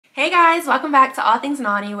Hey guys, welcome back to All Things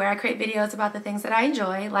Naughty, where I create videos about the things that I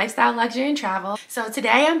enjoy, lifestyle, luxury, and travel. So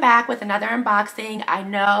today I'm back with another unboxing. I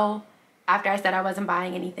know after I said I wasn't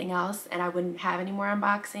buying anything else and I wouldn't have any more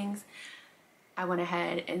unboxings, I went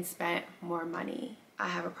ahead and spent more money. I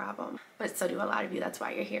have a problem, but so do a lot of you. That's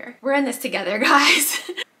why you're here. We're in this together,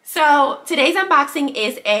 guys. So today's unboxing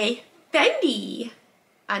is a Fendi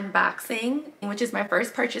unboxing, which is my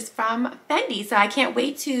first purchase from Fendi. So I can't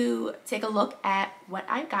wait to take a look at what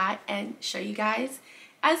I got and show you guys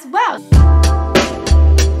as well.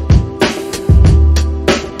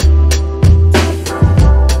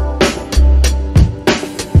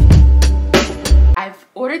 I've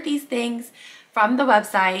ordered these things from the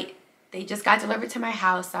website. They just got delivered to my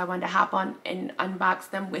house, so I wanted to hop on and unbox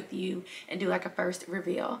them with you and do like a first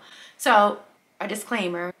reveal. So a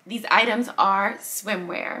disclaimer, these items are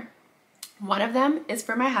swimwear. One of them is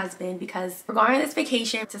for my husband because we're going on this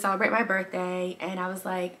vacation to celebrate my birthday, and I was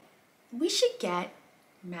like, we should get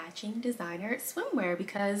matching designer swimwear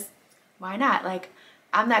because why not? Like,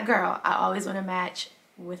 I'm that girl. I always want to match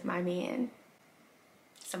with my man.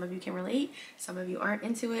 Some of you can relate, some of you aren't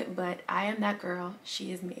into it, but I am that girl.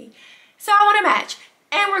 She is me. So I want to match,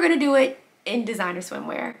 and we're gonna do it in designer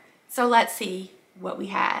swimwear. So let's see what we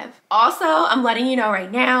have. Also, I'm letting you know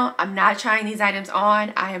right now, I'm not trying these items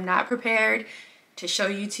on. I am not prepared to show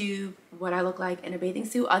YouTube what I look like in a bathing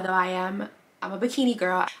suit, although I'm a bikini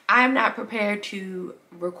girl. I am not prepared to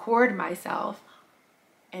record myself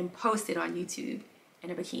and post it on YouTube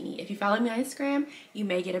in a bikini. If you follow me on Instagram, you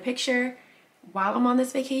may get a picture while I'm on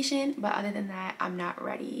this vacation, but other than that, I'm not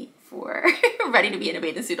ready to be in a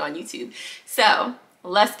bathing suit on YouTube. So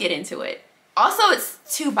let's get into it. Also, it's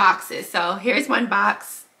 2 boxes. So here's one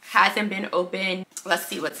box, hasn't been opened. Let's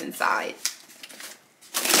see what's inside.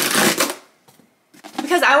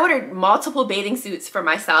 Because I ordered multiple bathing suits for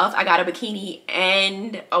myself. I got a bikini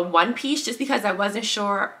and a one piece just because I wasn't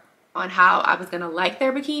sure on how I was gonna like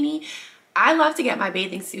their bikini. I love to get my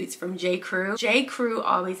bathing suits from J. Crew. J. Crew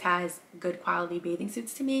always has good quality bathing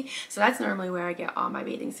suits to me. So that's normally where I get all my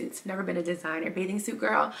bathing suits. Never been a designer bathing suit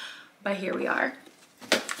girl, but here we are.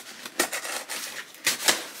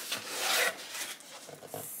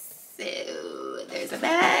 So there's a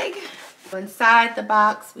bag. Inside the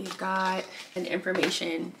box, we've got an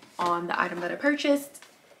information on the item that I purchased.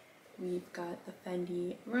 We've got the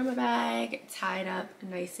Fendi Roma bag tied up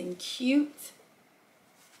nice and cute.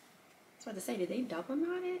 I was about to say, did they double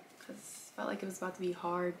knot it? Because it felt like it was about to be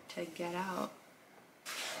hard to get out.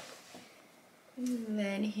 And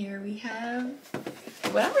then here we have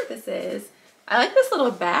whatever this is. I like this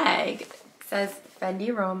little bag. It says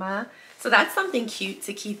Fendi Roma. So that's something cute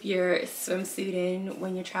to keep your swimsuit in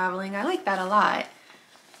when you're traveling. I like that a lot.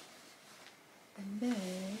 And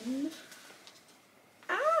then,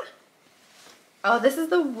 oh, this is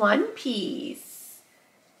the one piece.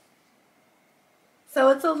 So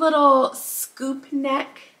it's a little scoop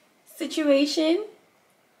neck situation.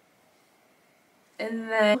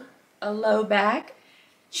 And then a low back.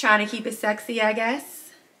 Trying to keep it sexy, I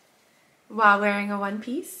guess, while wearing a one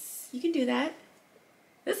piece. You can do that.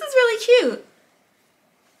 This is really cute.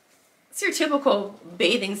 It's your typical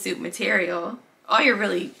bathing suit material. All you're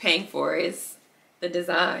really paying for is the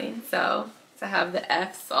design. So to have the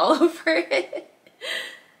F's all over it.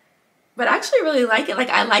 But I actually really like it.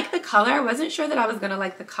 Like, I like the color. I wasn't sure that I was gonna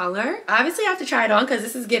like the color. Obviously I have to try it on because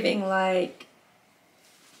this is giving like,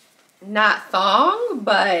 not thong,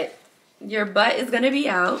 but your butt is gonna be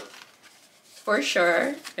out for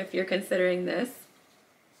sure if you're considering this.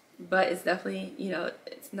 But it's definitely, you know,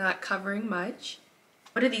 it's not covering much.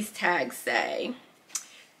 What do these tags say?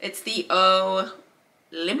 It's the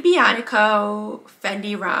Olimpianico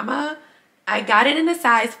Fendi Rama. I got it in a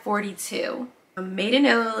size 42. Made in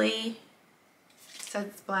Italy. It says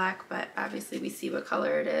it's black, but obviously we see what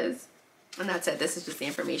color it is. And that's it. This is just the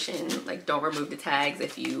information. Like, don't remove the tags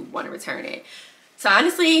if you want to return it. So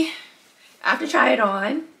honestly, I have to try it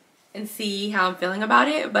on and see how I'm feeling about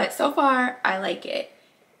it. But so far, I like it.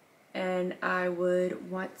 And I would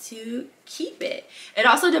want to keep it. It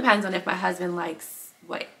also depends on if my husband likes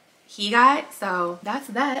what he got. So that's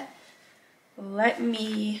that. Let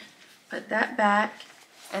me put that back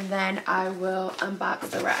and then I will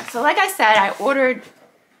unbox the rest. So like I said,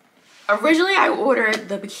 originally I ordered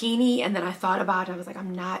the bikini, and then I thought about it. I was like,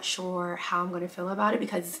 I'm not sure how I'm gonna feel about it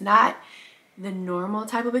because it's not the normal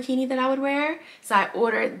type of bikini that I would wear. So I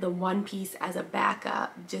ordered the one piece as a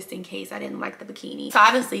backup just in case I didn't like the bikini. So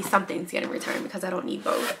obviously something's getting returned because I don't need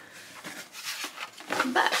both.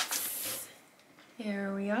 But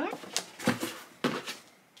here we are.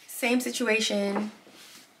 Same situation.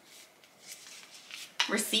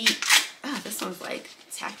 Receipt. Oh, this one's like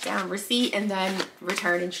tack down receipt and then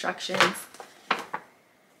return instructions.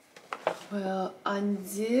 We'll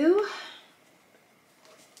undo.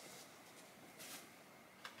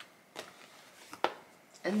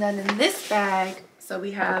 And then in this bag, so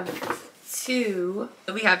we have two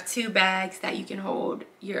bags that you can hold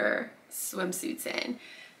your swimsuits in.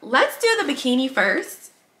 Let's do the bikini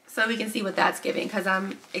first so we can see what that's giving, because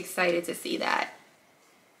I'm excited to see that.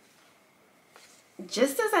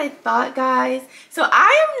 Just as I thought, guys. So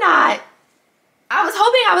I was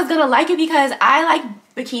hoping I was gonna like it because I like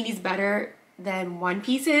bikinis better than one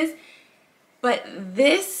pieces, but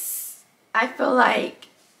this, I feel like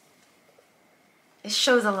it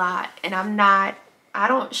shows a lot, and I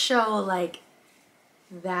don't show like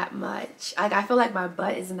that much. Like, I feel like my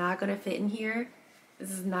butt is not gonna fit in here.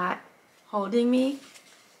 This is not holding me.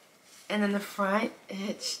 And then the front,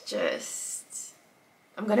 it's just,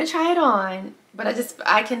 I'm gonna try it on, but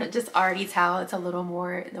I can just already tell it's a little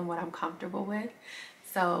more than what I'm comfortable with.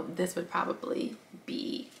 So this would probably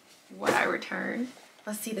be what I return.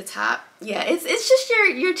 Let's see the top. Yeah, it's just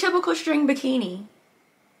your typical string bikini.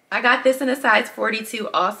 I got this in a size 42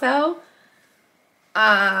 also.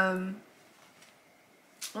 We'll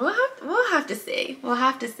have to see. We'll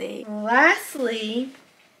have to see. Lastly,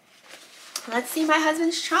 let's see my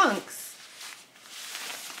husband's trunks.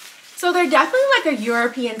 So they're definitely like a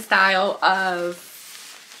European style of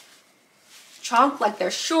trunk. Like,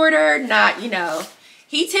 they're shorter, not, you know,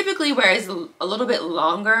 he typically wears a little bit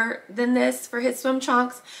longer than this for his swim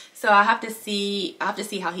trunks. So I have to see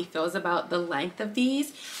how he feels about the length of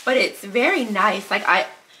these. But it's very nice. Like, I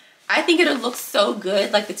think it'll look so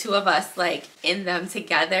good, like the two of us, like in them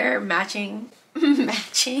together, matching,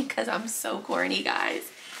 because I'm so corny, guys.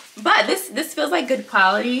 But this feels like good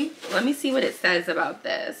quality. Let me see what it says about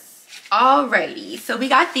this. Alrighty, so we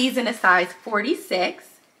got these in a size 46,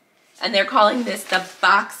 and they're calling this the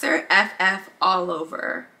Boxer FF All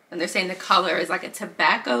Over. And they're saying the color is like a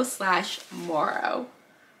tobacco / Moro.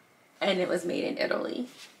 And it was made in Italy.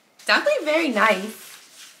 Definitely very nice.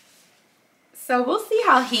 So we'll see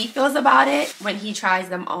how he feels about it when he tries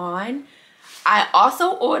them on. I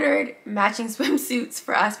also ordered matching swimsuits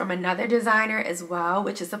for us from another designer as well,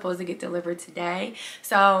 which is supposed to get delivered today.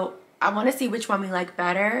 So I want to see which one we like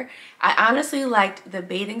better. I honestly liked the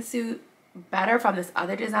bathing suit better from this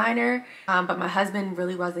other designer, but my husband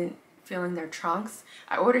really wasn't feeling their trunks.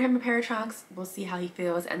 I ordered him a pair of trunks. We'll see how he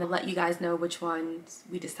feels, and then let you guys know which ones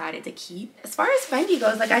we decided to keep. As far as Fendi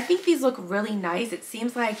goes, like, I think these look really nice. It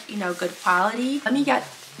seems like, you know, good quality. Let me get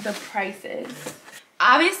the prices.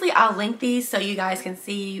 Obviously, I'll link these so you guys can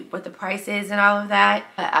see what the price is and all of that.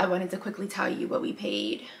 But I wanted to quickly tell you what we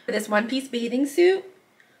paid. For this one-piece bathing suit,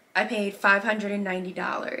 I paid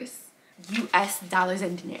 $590. US dollars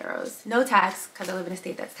and dineros. No tax, because I live in a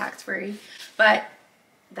state that's tax-free. But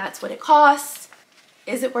that's what it costs.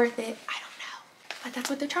 Is it worth it? I don't know. But that's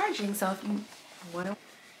what they're charging. So if you want to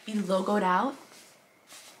be logoed out,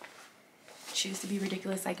 choose to be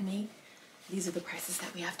ridiculous like me, these are the prices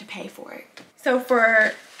that we have to pay for it. So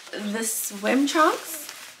for the swim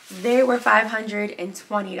trunks, they were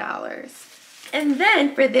 $520. And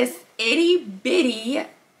then for this itty bitty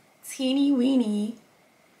teeny weeny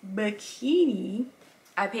bikini,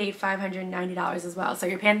 I paid $590 as well. So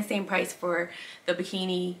you're paying the same price for the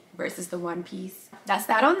bikini versus the one piece. That's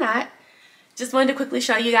that on that. Just wanted to quickly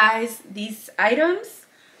show you guys these items,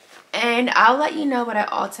 and I'll let you know what I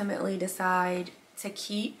ultimately decide to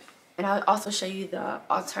keep. And I'll also show you the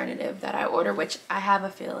alternative that I ordered, which I have a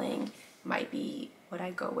feeling might be what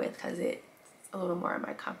I go with because it's a little more in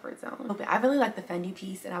my comfort zone. I really like the Fendi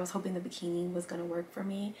piece, and I was hoping the bikini was going to work for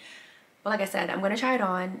me. But like I said, I'm going to try it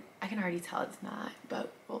on. I can already tell it's not,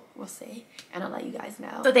 but we'll see. And I'll let you guys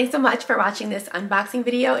know. So thanks so much for watching this unboxing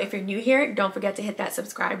video. If you're new here, don't forget to hit that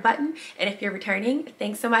subscribe button. And if you're returning,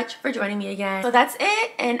 thanks so much for joining me again. So that's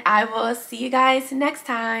it, and I will see you guys next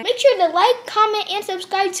time. Make sure to like, comment, and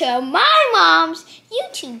subscribe to my mom's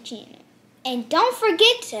YouTube channel. And don't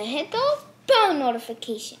forget to hit those bell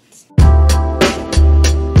notifications.